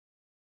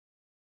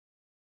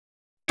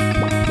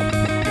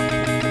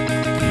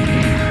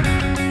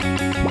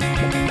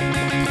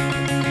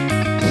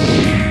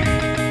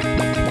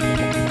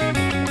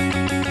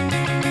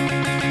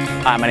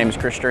Hi, my name is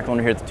Chris Strickland.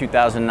 We're here at the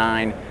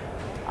 2009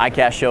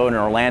 Icast show in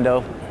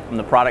Orlando. I'm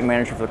the product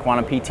manager for the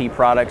Quantum PT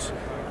products.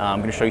 I'm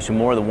going to show you some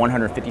more of the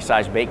 150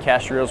 size bait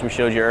cast reels we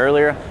showed you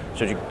earlier.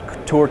 Showed you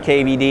Tour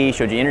KVD,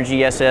 showed you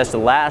Energy SS. The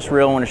last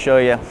reel I want to show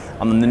you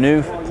on the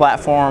new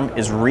platform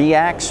is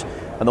Reax.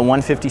 The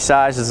 150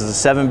 size. This is a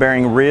 7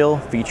 bearing reel.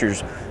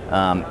 Features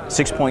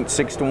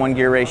 6.6 to 1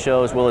 gear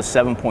ratio as well as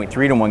 7.3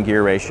 to 1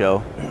 gear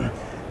ratio.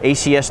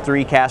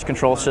 ACS3 cast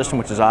control system,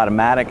 which is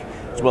automatic,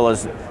 as well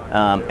as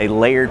a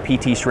layered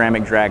PT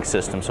ceramic drag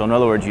system. So in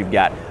other words, you've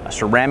got a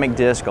ceramic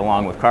disc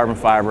along with carbon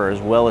fiber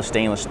as well as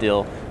stainless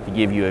steel to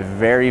give you a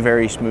very,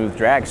 very smooth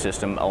drag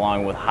system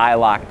along with high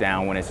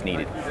lockdown when it's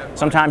needed.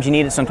 Sometimes you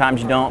need it,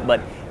 sometimes you don't,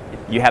 but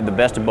you have the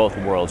best of both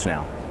worlds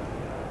now.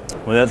 One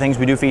of the other things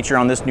we do feature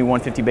on this new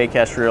 150 bait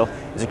cast reel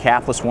is a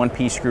capless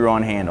one-piece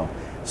screw-on handle.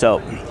 So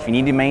if you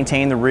need to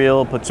maintain the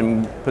reel, put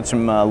some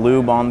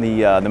lube on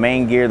the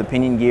main gear, the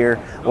pinion gear,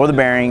 or the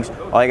bearings,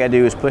 all you gotta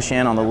do is push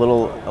in on the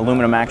little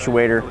aluminum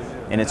actuator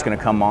and it's gonna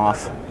come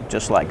off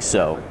just like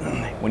so.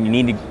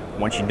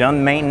 Once you're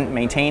done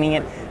maintaining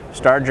it,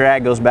 start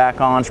drag goes back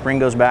on, spring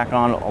goes back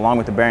on, along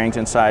with the bearings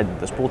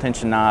inside the spool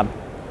tension knob.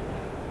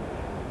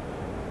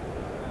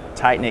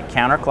 Tighten it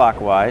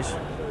counterclockwise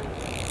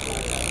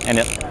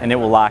and it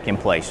will lock in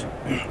place.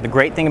 The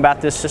great thing about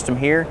this system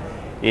here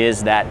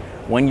is that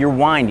when you're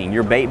winding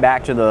your bait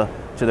back to the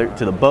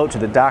boat, to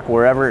the dock,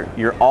 wherever,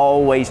 you're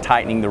always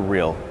tightening the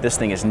reel. This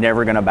thing is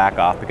never going to back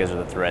off because of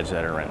the threads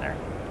that are in there.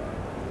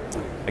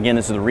 Again,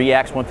 this is the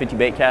Reax 150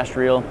 bait cast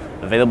reel,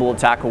 available at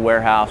Tackle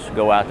Warehouse.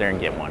 Go out there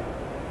and get one.